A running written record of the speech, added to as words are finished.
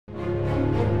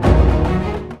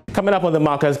Coming up on the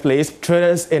marketplace,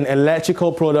 traders in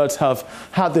electrical products have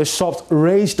had their shops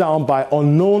razed down by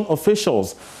unknown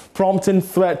officials, prompting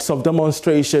threats of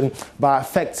demonstration by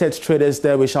affected traders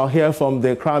there. We shall hear from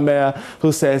the Accra mayor,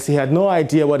 who says he had no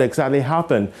idea what exactly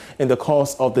happened in the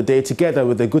course of the day, together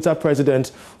with the Guta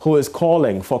president, who is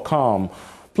calling for calm.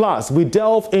 Plus, we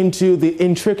delve into the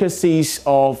intricacies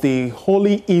of the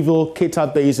wholly evil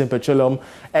Keta Basin petroleum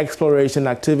exploration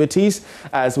activities,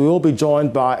 as we will be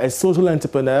joined by a social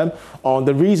entrepreneur on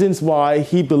the reasons why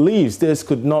he believes this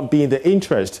could not be in the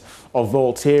interest of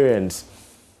Voltarians.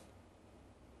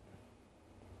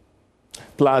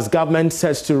 Plus, government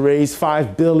sets to raise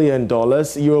 $5 billion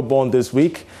Eurobond this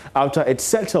week after it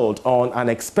settled on an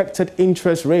expected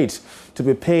interest rate to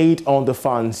be paid on the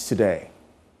funds today.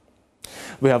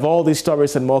 We have all these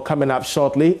stories and more coming up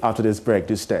shortly after this break.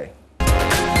 Do stay.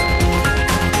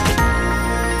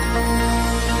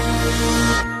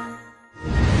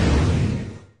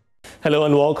 Hello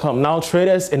and welcome. Now,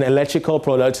 traders in electrical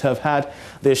products have had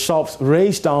their shops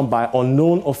razed down by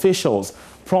unknown officials,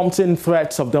 prompting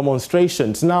threats of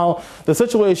demonstrations. Now, the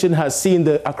situation has seen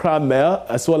the Accra mayor,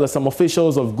 as well as some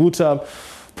officials of Guta,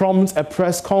 prompt a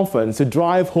press conference to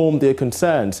drive home their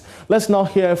concerns. Let's now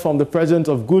hear from the president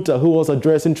of Guta, who was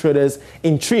addressing traders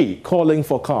in Tree, calling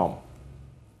for calm.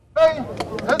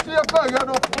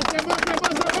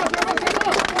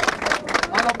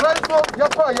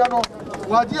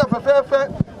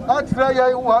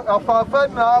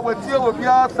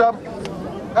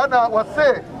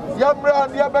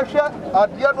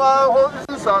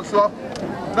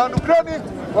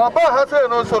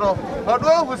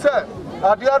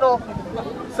 Adiano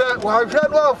said, "Why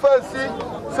general fancy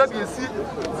said you see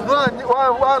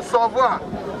one savoir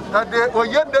that they were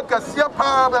yet the Cassia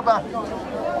Paba."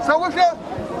 So we said,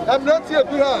 I'm not here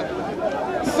behind.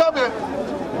 Seven,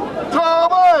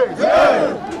 Taway,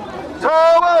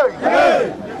 Taway,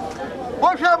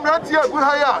 what am not here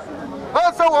behind?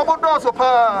 Also, I would also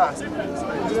pass.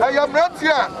 I am not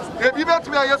here. If you bet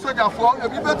me, I yes, if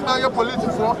you bet me, I police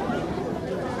for,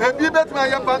 if you bet me,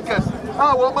 I bankers.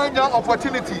 Ah, woman, young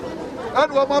opportunity.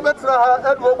 And woman better,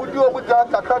 and what would you with that?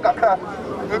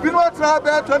 If you want to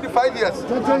have 25 years,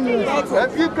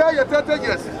 if you pay your 30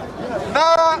 years,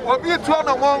 now we'll be 2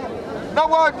 among now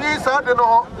what is I don't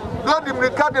know. Don't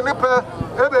even cut the nipper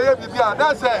every year.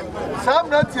 That's it. Some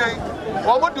nothing.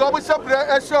 What would you always have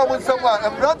a show with someone?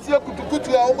 I'm not here to put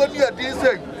you over here. This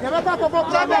thing. And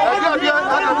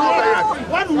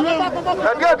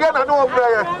again, I know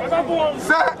prayer.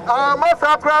 Say,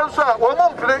 Master Prancer,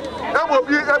 one play, that will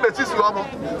be a message.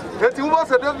 If you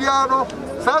was a Deviano,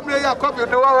 some may have copied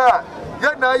the wire.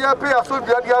 Yet now you pay a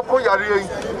soldier, you are poyari.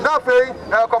 Nothing,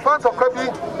 a conference of copy,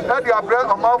 and you are bread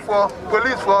amount for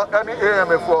police for any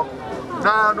AM for.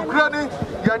 Now, Ukraine,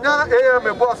 Yana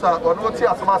AM boss or no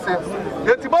tears massive.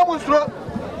 Yet, Timamus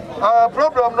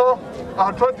problem no,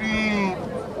 I told the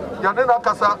Yanina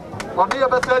Casa, or the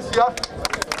other says,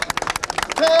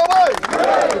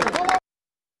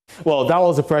 Well, that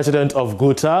was the president of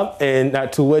Guta,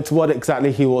 and to what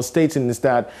exactly he was stating is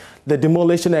that the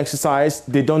demolition exercise,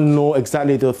 they don't know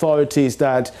exactly the authorities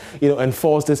that,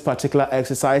 enforce this particular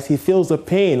exercise. He feels the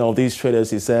pain of these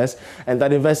traders, he says, and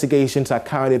that investigations are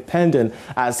currently pending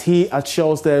as he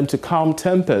assures them to calm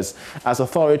tempers as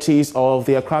authorities of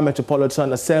the Accra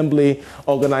Metropolitan Assembly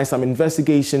organize some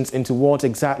investigations into what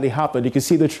exactly happened. You can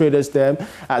see the traders there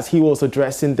as he was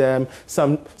addressing them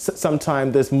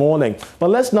sometime this morning. But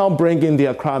let's now bring in the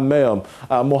Accra mayor,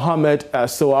 Mohammed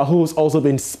Soa, who's also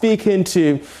been speaking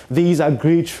to these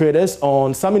agreed traders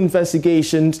on some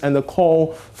investigations and the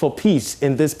call for peace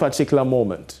in this particular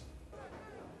moment.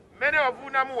 Many of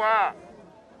you know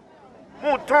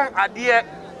Muton Adie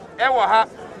Ewaha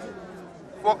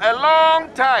for a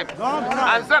long time.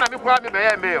 And son of me probably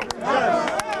by mail.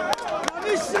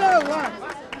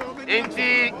 In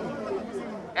the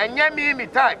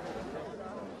Enyami time,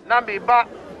 Nambi Ba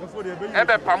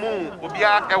Ebe Pamu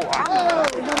Ubia Ewa.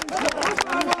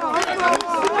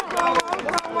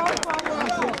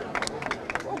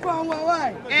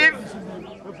 If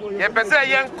you person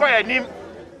young koy nim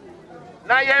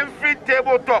na yen free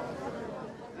tabletop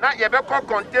na you be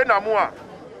container more,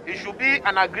 it should be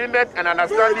an agreement and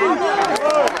understanding.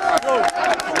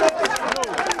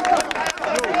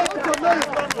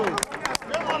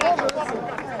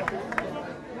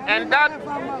 And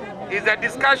that is a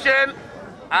discussion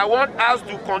I want us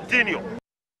to continue.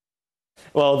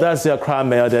 Well, that's the Accra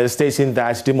mayor. They're stating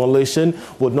that demolition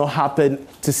would not happen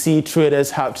to see traders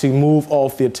have to move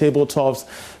off their tabletops,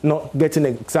 not getting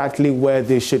exactly where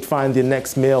they should find the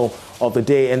next meal of the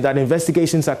day, and that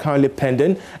investigations are currently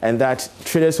pending, and that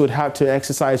traders would have to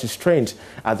exercise restraint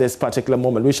at this particular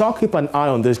moment. We shall keep an eye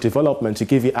on this development to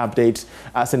give you updates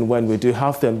as and when we do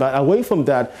have them. But away from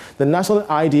that, the national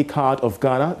ID card of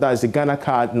Ghana, that is the Ghana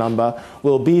card number,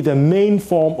 will be the main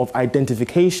form of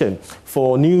identification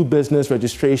for new business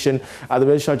registration at the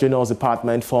Registrar General's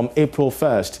Department from April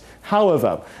 1st.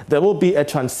 However, there will be a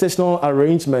transitional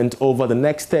arrangement over the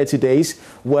next 30 days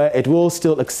where it will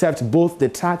still accept both the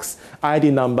tax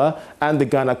ID number and the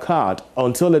Ghana card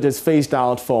until it is phased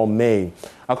out for May.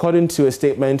 According to a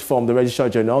statement from the Registrar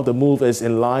General, the move is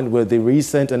in line with the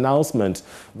recent announcement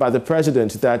by the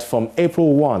President that from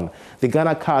April 1, the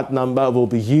Ghana card number will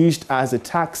be used as a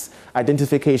tax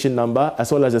identification number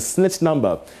as well as a SNIT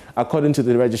number, according to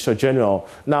the Registrar General.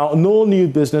 Now, no new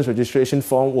business registration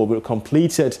form will be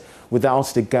completed without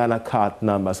the Ghana card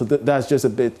number. So that's just a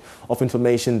bit of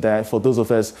information there for those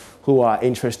of us who are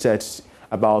interested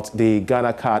about the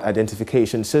Ghana card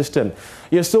identification system.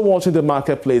 You're still watching The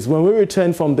Marketplace. When we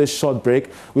return from this short break,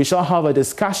 we shall have a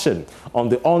discussion on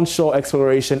the onshore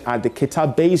exploration at the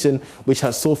Keta Basin, which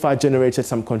has so far generated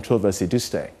some controversy. Do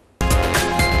stay.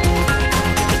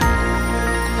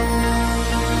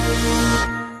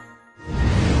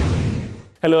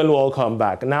 Hello and welcome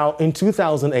back. Now, in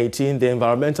 2018, the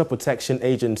Environmental Protection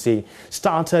Agency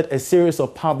started a series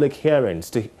of public hearings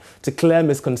to clear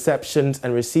misconceptions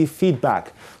and receive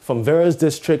feedback from various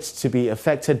districts to be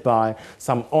affected by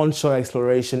some onshore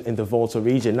exploration in the Volta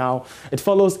region. Now, it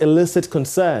follows illicit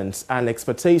concerns and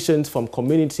expectations from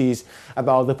communities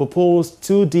about the proposed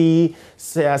 2D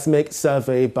seismic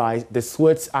survey by the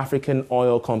Swiss African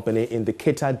Oil Company in the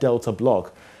Keta Delta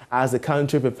block, as the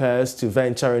country prepares to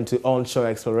venture into onshore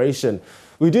exploration.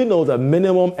 We do know that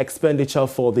minimum expenditure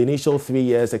for the initial 3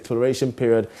 years exploration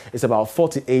period is about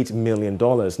 $48 million.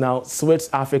 Now, Swiss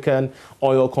African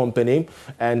Oil Company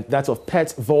and that of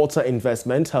PET Volta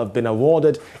Investment have been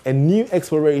awarded a new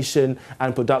exploration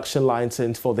and production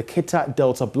license for the Keta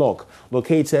Delta block,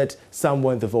 located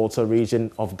somewhere in the Volta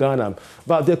region of Ghana.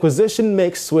 But the acquisition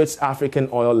makes Swiss African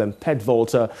Oil and PET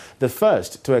Volta the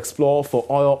first to explore for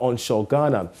oil onshore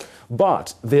Ghana.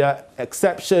 But there are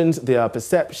exceptions, there are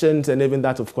perceptions, and even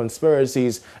that of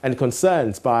conspiracies and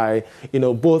concerns by,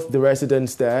 both the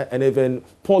residents there and even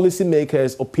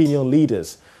policymakers, opinion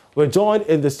leaders. We're joined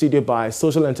in the studio by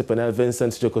social entrepreneur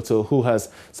Vincent Jokoto, who has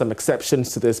some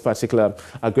exceptions to this particular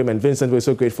agreement. Vincent, we're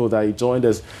so grateful that you joined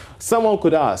us. Someone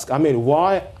could ask,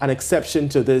 why an exception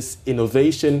to this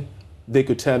innovation, they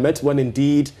could term it, when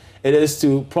indeed it is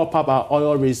to prop up our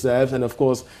oil reserves and, of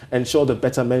course, ensure the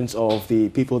betterment of the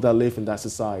people that live in that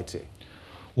society?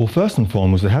 Well, first and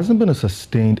foremost, there hasn't been a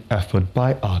sustained effort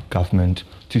by our government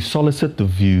to solicit the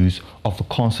views of the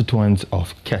constituents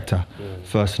of Keta.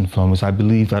 First and foremost, I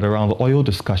believe that around the oil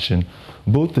discussion,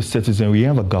 both the citizenry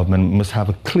and the government must have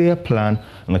a clear plan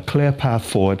and a clear path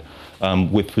forward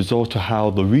with resort to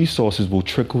how the resources will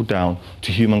trickle down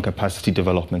to human capacity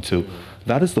development too.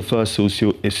 That is the first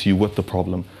socio issue with the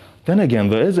problem. Then again,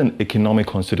 there is an economic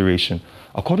consideration.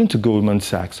 According to Goldman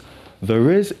Sachs,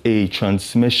 there is a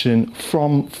transmission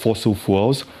from fossil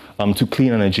fuels to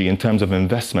clean energy in terms of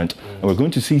investment. And we're going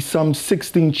to see some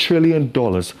 $16 trillion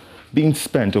being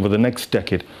spent over the next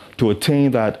decade to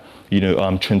attain that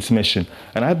transmission.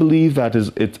 And I believe that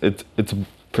it's a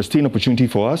pristine opportunity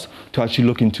for us to actually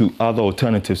look into other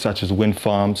alternatives such as wind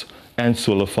farms and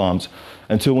solar farms.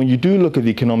 And so when you do look at the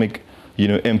economic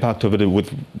impact of it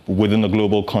within the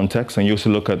global context, and you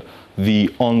also look at the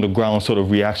on-the-ground sort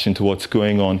of reaction to what's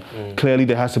going on, clearly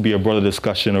there has to be a broader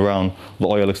discussion around the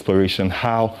oil exploration,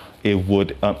 how it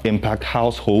would impact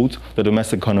households, the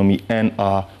domestic economy, and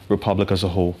our republic as a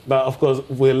whole. But of course,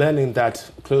 we're learning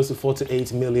that close to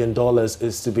 $48 million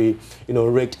is to be,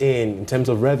 raked in terms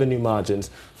of revenue margins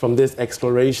from this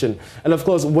exploration. And of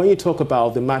course, when you talk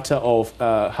about the matter of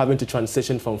having to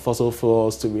transition from fossil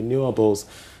fuels to renewables,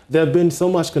 there have been so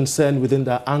much concern within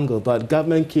that angle, but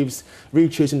government keeps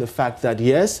reiterating the fact that,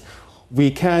 yes,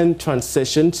 we can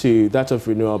transition to that of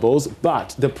renewables,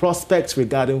 but the prospects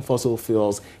regarding fossil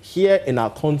fuels here in our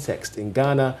context in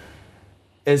Ghana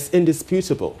is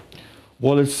indisputable.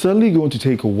 Well, it's certainly going to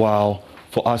take a while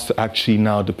for us to actually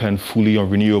now depend fully on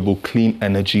renewable clean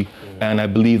energy. And I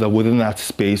believe that within that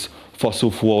space,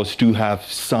 fossil fuels do have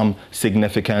some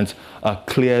significance.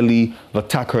 Clearly, the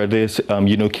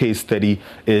Takoradi, case study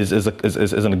is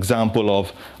an example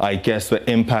of, I guess, the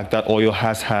impact that oil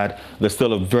has had. There's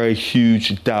still a very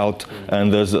huge doubt,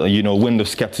 and there's a wind of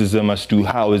skepticism as to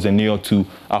how is it to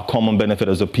our common benefit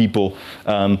as a people.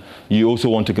 You also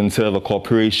want to consider the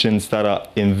corporations that are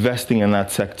investing in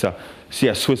that sector. So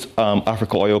yeah, Swiss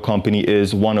Africa Oil Company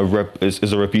is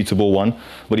a reputable one,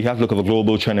 but you have to look at the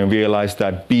global trend and realize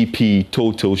that BP,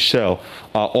 Total, Shell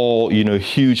are all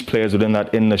huge players within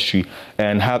that industry,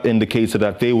 and have indicated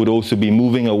that they would also be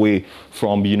moving away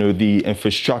from the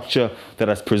infrastructure that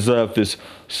has preserved this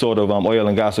sort of oil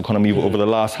and gas economy over the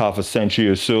last half a century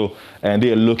or so, and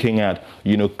they are looking at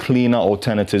cleaner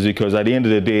alternatives, because at the end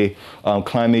of the day,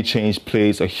 climate change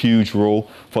plays a huge role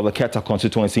for the Keta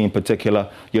constituency in particular.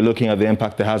 You're looking at the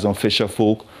impact it has on fisher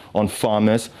folk, on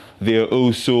farmers. There are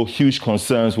also huge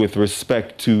concerns with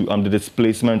respect to the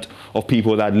displacement of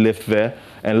people that live there.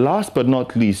 And last but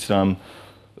not least,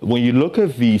 when you look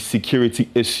at the security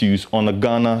issues on the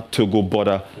Ghana-Togo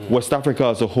border, West Africa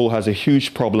as a whole has a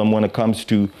huge problem when it comes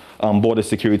to border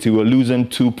security. We're losing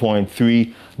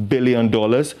 $2.3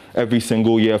 billion every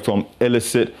single year from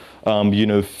illicit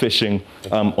fishing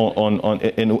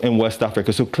in West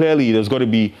Africa. So clearly there's got to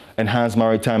be enhanced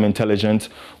maritime intelligence.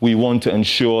 We want to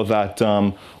ensure that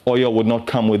oil would not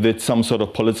come with it some sort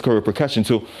of political repercussion.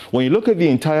 So when you look at the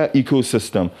entire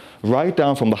ecosystem, right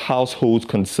down from the households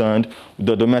concerned,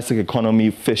 the domestic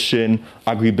economy, fishing,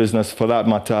 agribusiness for that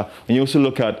matter, and you also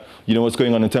look at what's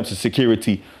going on in terms of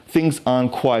security, things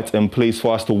aren't quite in place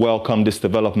for us to welcome this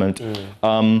development.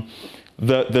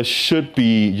 There should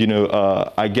be,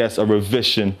 I guess, a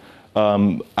revision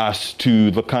as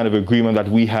to the kind of agreement that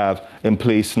we have in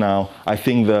place now. I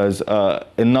think there's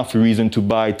enough reason to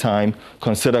buy time,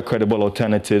 consider credible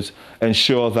alternatives,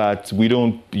 ensure that we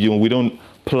don't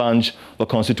plunge the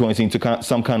constituency into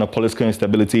some kind of political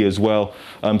instability as well.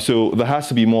 So there has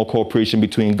to be more cooperation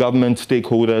between government,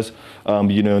 stakeholders,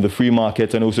 the free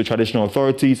market, and also traditional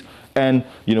authorities, and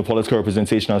political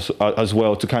representation as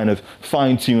well, to kind of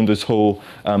fine-tune this whole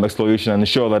exploration and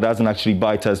ensure that doesn't actually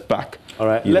bite us back. All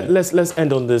right, let's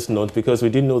end on this note, because we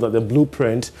did know that the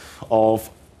blueprint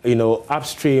of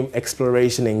upstream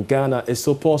exploration in Ghana is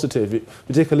so positive.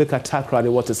 We take a look at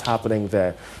Takoradi, what is happening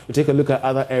there. We take a look at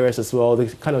other areas as well, the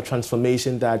kind of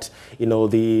transformation that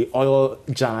the oil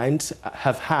giants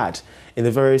have had in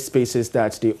the various spaces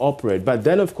that they operate. But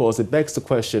then, of course, it begs the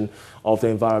question of the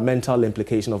environmental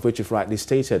implication, of which you've rightly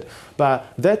stated.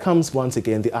 But there comes once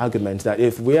again the argument that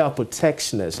if we are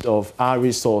protectionist of our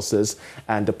resources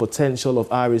and the potential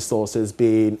of our resources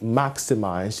being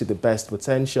maximized to the best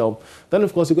potential, then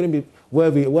of course we're going to be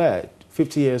where we were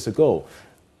 50 years ago.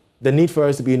 The need for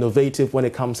us to be innovative when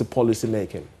it comes to policy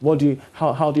making.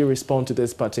 How do you respond to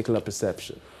this particular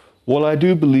perception? Well, I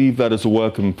do believe that it's a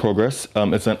work in progress.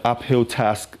 It's an uphill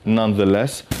task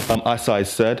nonetheless. As I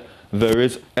said, there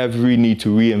is every need to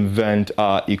reinvent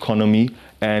our economy,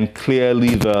 and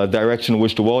clearly the direction in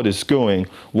which the world is going,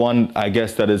 one, I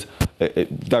guess, that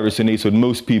resonates with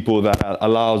most people, that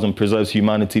allows and preserves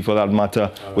humanity for that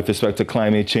matter, with respect to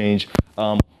climate change,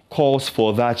 calls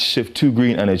for that shift to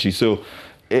green energy. So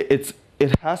it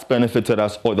has benefited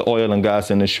us, or the oil and gas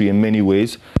industry, in many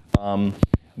ways.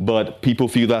 But people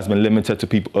feel that's been limited to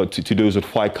people to those with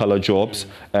white-collar jobs,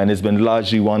 and it's been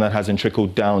largely one that hasn't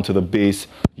trickled down to the base,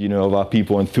 of our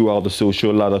people and throughout the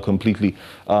social ladder completely.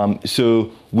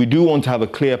 So we do want to have a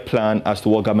clear plan as to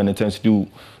what government intends to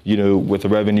do, with the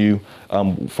revenue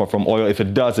from oil, if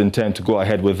it does intend to go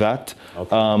ahead with that.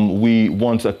 Okay. We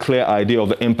want a clear idea of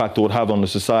the impact it would have on the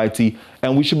society,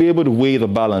 and we should be able to weigh the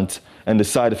balance and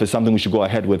decide if it's something we should go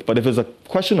ahead with. But if it's a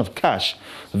question of cash,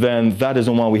 then that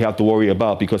isn't one we have to worry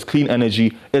about, because clean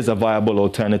energy is a viable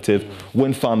alternative.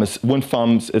 Wind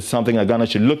farms is something that Ghana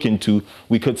should look into.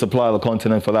 We could supply the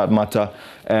continent for that matter.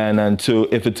 And so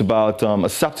if it's about a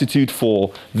substitute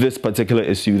for this particular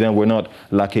issue, then we're not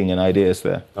lacking in ideas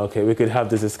there. Okay, we could have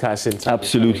this discussion.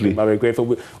 Absolutely. Very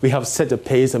grateful. We have set the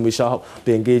pace, and we shall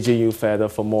be engaging you further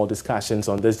for more discussions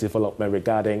on this development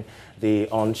regarding the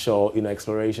onshore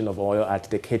exploration of oil at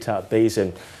the Keta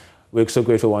Basin. We're so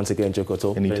grateful once again,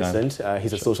 Jokoto Vincent.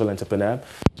 He's a social entrepreneur,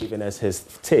 giving us his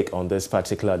take on this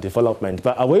particular development.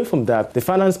 But away from that, the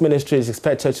Finance Ministry is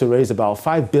expected to raise about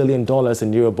 $5 billion in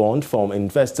Eurobond from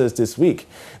investors this week.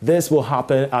 This will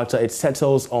happen after it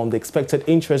settles on the expected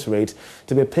interest rate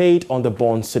to be paid on the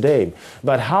bonds today.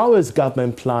 But how is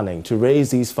government planning to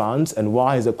raise these funds, and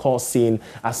why is the course seen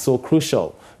as so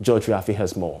crucial? George Rafi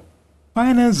has more.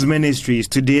 Finance Ministry is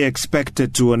today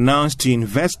expected to announce to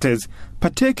investors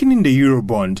Partaking in the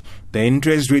Eurobond, the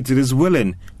interest rate it is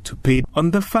willing to pay on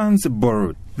the funds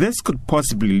borrowed. This could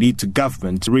possibly lead to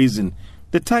government raising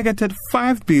the targeted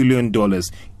 $5 billion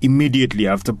immediately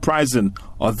after pricing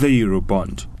of the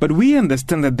Eurobond. But we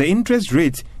understand that the interest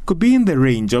rate could be in the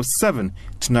range of 7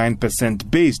 to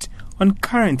 9% based on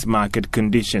current market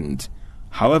conditions.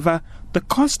 However, the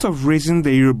cost of raising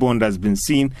the Eurobond has been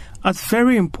seen as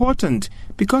very important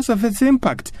because of its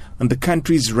impact on the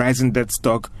country's rising debt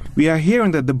stock. We are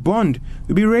hearing that the bond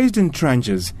will be raised in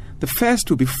tranches. The first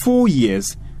will be 4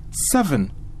 years,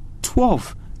 7,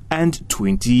 12, and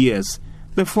 20 years.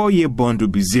 The 4-year bond will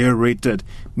be zero-rated,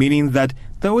 meaning that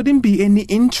there wouldn't be any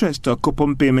interest or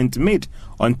coupon payment made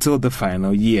until the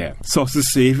final year.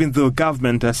 Sources say even though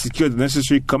government has secured the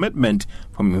necessary commitment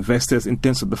from investors in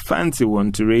terms of the funds they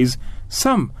want to raise,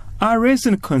 some are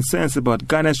raising concerns about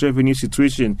Ghana's revenue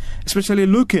situation, especially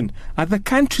looking at the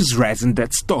country's rising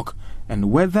debt stock and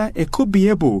whether it could be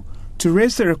able to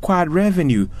raise the required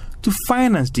revenue to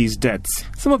finance these debts.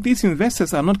 Some of these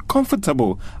investors are not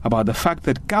comfortable about the fact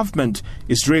that government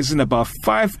is raising about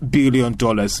 $5 billion,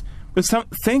 with some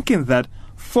thinking that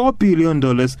 $4 billion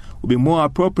will be more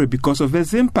appropriate because of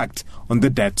its impact on the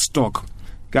debt stock.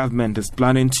 Government is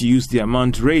planning to use the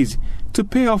amount raised to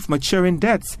pay off maturing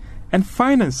debts and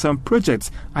finance some projects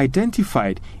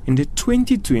identified in the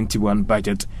 2021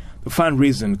 budget. The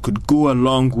fundraising could go a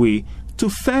long way to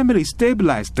firmly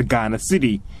stabilize the Ghana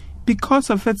cedi because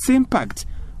of its impact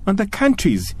on the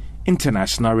country's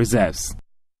international reserves.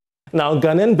 Now,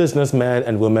 Ghanaian businessmen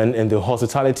and women in the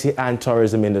hospitality and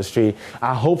tourism industry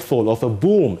are hopeful of a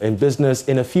boom in business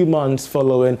in a few months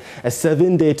following a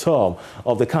 7-day tour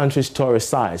of the country's tourist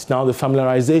sites. Now, the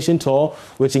familiarization tour,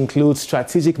 which includes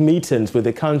strategic meetings with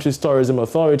the country's tourism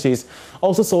authorities,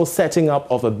 also saw setting up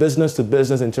of a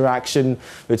business-to-business interaction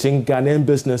between Ghanaian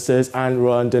businesses and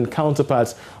Rwandan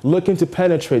counterparts looking to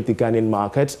penetrate the Ghanaian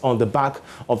market on the back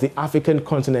of the African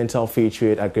Continental Free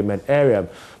Trade Agreement area.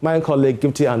 My colleague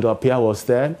Gipti Ando Pia was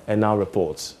there and now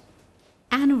reports.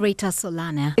 Anne Rita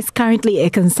Solana is currently a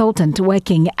consultant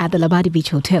working at the Labadi Beach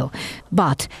Hotel.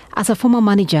 But as a former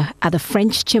manager at the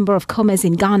French Chamber of Commerce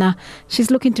in Ghana,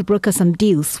 she's looking to broker some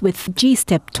deals with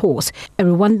G-Step Tours, a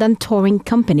Rwandan touring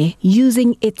company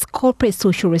using its corporate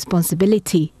social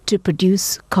responsibility to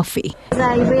produce coffee.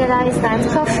 I realized that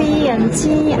coffee and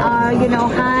tea are,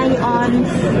 high on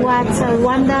what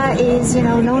Rwanda is,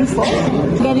 known for.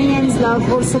 Ghanaians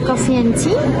love also coffee and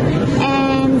tea,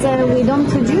 and we don't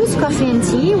produce coffee and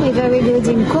tea. We're very good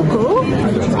in cocoa,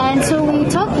 and so we're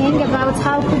talking about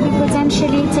how could we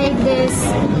potentially take this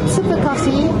super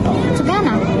coffee to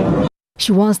Ghana.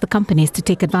 She wants the companies to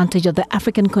take advantage of the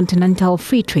African Continental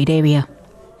Free Trade Area.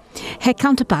 Her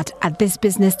counterpart at this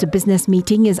business-to-business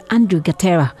meeting is Andrew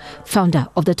Gatera, founder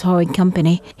of the touring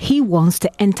company. He wants to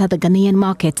enter the Ghanaian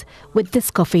market with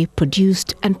this coffee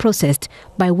produced and processed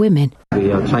by women.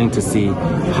 We are trying to see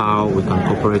how we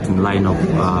can cooperate in line of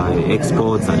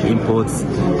exports and imports,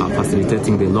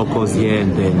 facilitating the locals here,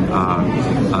 and then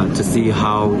to see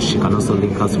how she can also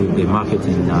link us with the market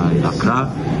in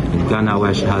Accra, in Ghana,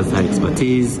 where she has her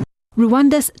expertise.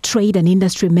 Rwanda's Trade and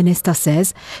Industry Minister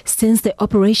says since the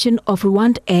operation of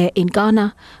Rwanda Air in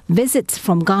Ghana, visits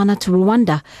from Ghana to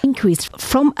Rwanda increased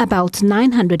from about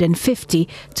 950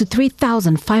 to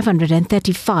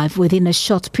 3,535 within a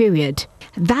short period.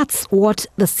 That's what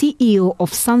the CEO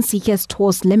of Sunseekers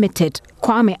Tours Limited,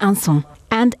 Kwame Anson,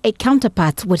 and a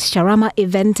counterpart with Sharama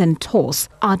Event and Tours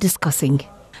are discussing.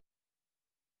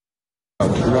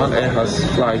 Air has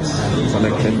flights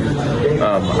connecting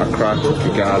Accra to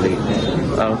Kigali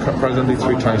presently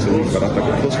 3 times a week, but after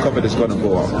the post-COVID is going to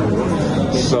go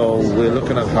up. So we're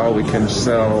looking at how we can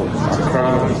sell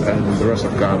Accra and the rest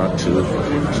of Ghana to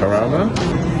Sharama.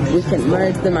 We can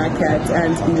merge the market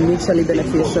and be mutually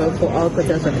beneficial for all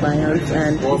potential clients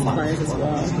and his clients as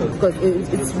well, because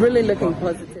it's really looking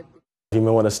positive. You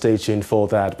may want to stay tuned for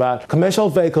that. But commercial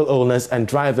vehicle owners and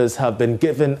drivers have been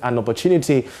given an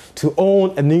opportunity to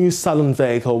own a new salon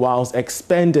vehicle whilst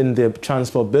expanding their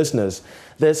transport business.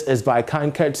 This is by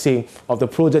kind courtesy of the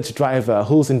project driver,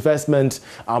 whose investments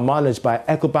are managed by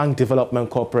EcoBank Development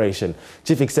Corporation.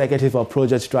 Chief Executive of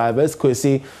Project Drivers,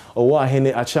 Kwesi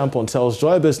Owahene Achampon, tells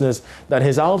Joy Business that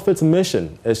his outfit's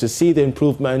mission is to see the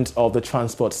improvement of the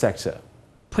transport sector.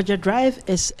 Project Drive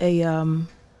is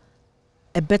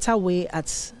a better way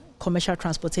at commercial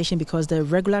transportation, because the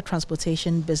regular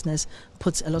transportation business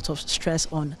puts a lot of stress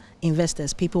on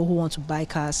investors, people who want to buy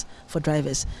cars for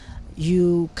drivers.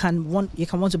 You can want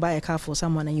to buy a car for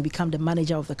someone and you become the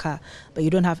manager of the car, but you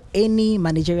don't have any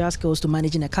managerial skills to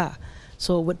managing a car.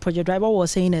 So what Project Driver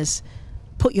was saying is,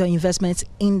 put your investments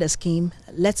in the scheme.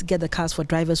 Let's get the cars for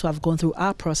drivers who have gone through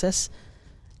our process,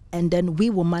 and then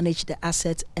we will manage the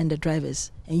assets and the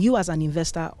drivers. And you as an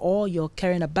investor, all you're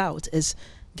caring about is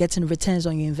getting returns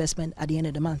on your investment at the end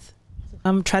of the month.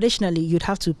 Traditionally, you'd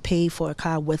have to pay for a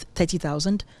car worth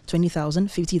 30,000,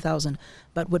 20,000, 50,000.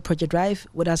 But with Project Drive,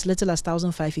 with as little as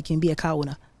 1,500, you can be a car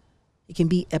owner. It can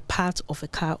be a part of a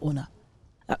car owner.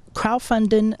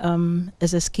 Crowdfunding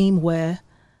is a scheme where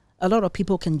a lot of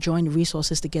people can join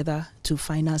resources together to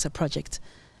finance a project.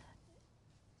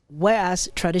 Whereas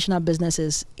traditional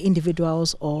businesses,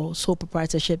 individuals or sole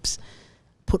proprietorships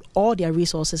put all their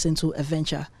resources into a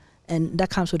venture, and that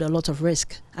comes with a lot of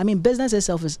risk. I mean, business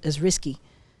itself is risky.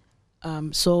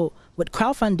 So with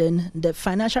crowdfunding, the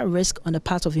financial risk on the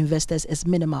part of investors is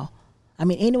minimal. I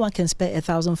mean, anyone can spend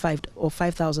 1,500 or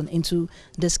 5,000 into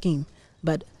the scheme,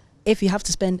 but if you have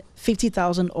to spend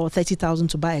 50,000 or 30,000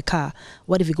 to buy a car,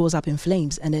 what if it goes up in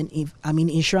flames? And then,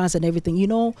 insurance and everything, you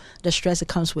know, the stress it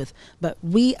comes with. But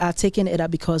we are taking it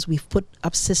up because we've put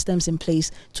up systems in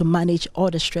place to manage all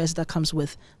the stress that comes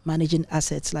with managing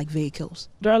assets like vehicles.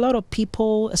 There are a lot of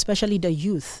people, especially the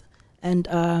youth and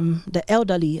the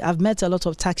elderly. I've met a lot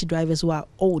of taxi drivers who are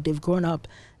old, they've grown up,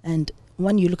 and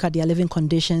when you look at their living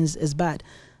conditions, it's bad.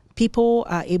 People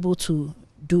are able to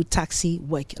do taxi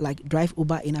work, like drive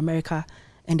Uber in America,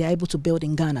 and they're able to build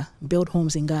in Ghana, build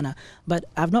homes in Ghana. But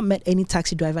I've not met any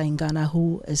taxi driver in Ghana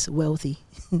who is wealthy,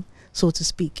 so to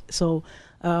speak. So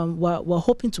we're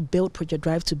hoping to build Project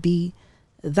Drive to be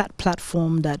that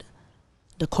platform that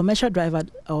the commercial driver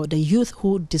or the youth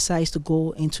who decides to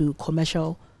go into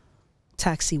commercial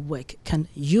taxi work can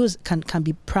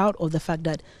be proud of the fact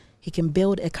that he can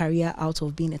build a career out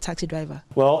of being a taxi driver.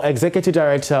 Well, Executive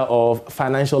Director of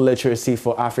Financial Literacy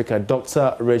for Africa,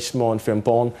 Dr. Richmond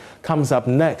Frimpong, comes up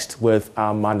next with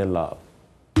our Money Love.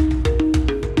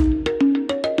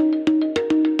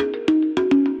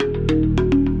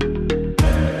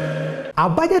 Our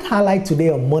budget highlight today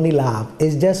on Money Lab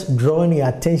is just drawing your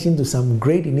attention to some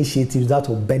great initiatives that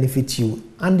will benefit you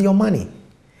and your money.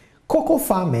 Cocoa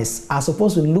farmers are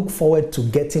supposed to look forward to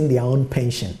getting their own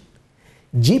pension.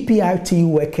 GPRT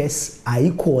workers are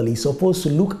equally supposed to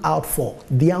look out for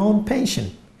their own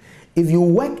pension. If you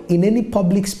work in any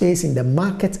public space in the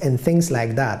market and things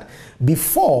like that,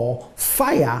 before,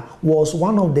 fire was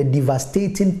one of the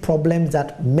devastating problems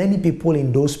that many people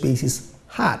in those spaces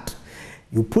had.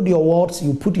 You put your words,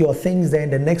 you put your things there,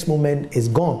 and the next moment is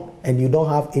gone, and you don't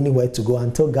have anywhere to go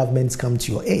until governments come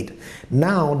to your aid.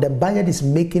 Now, the budget is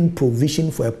making provision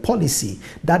for a policy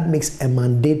that makes a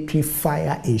mandatory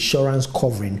fire insurance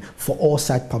covering for all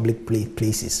such public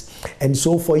places. And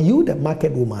so for you, the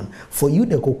market woman, for you,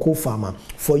 the cocoa farmer,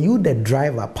 for you, the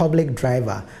driver, public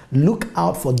driver, look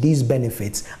out for these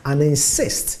benefits and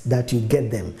insist that you get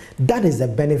them. That is the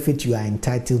benefit you are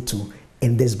entitled to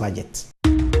in this budget.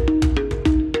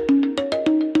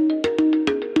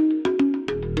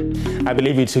 I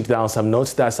believe you took down some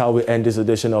notes. That's how we end this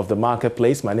edition of The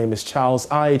Marketplace. My name is Charles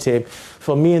Aite.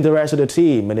 For me and the rest of the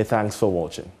team, many thanks for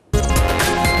watching.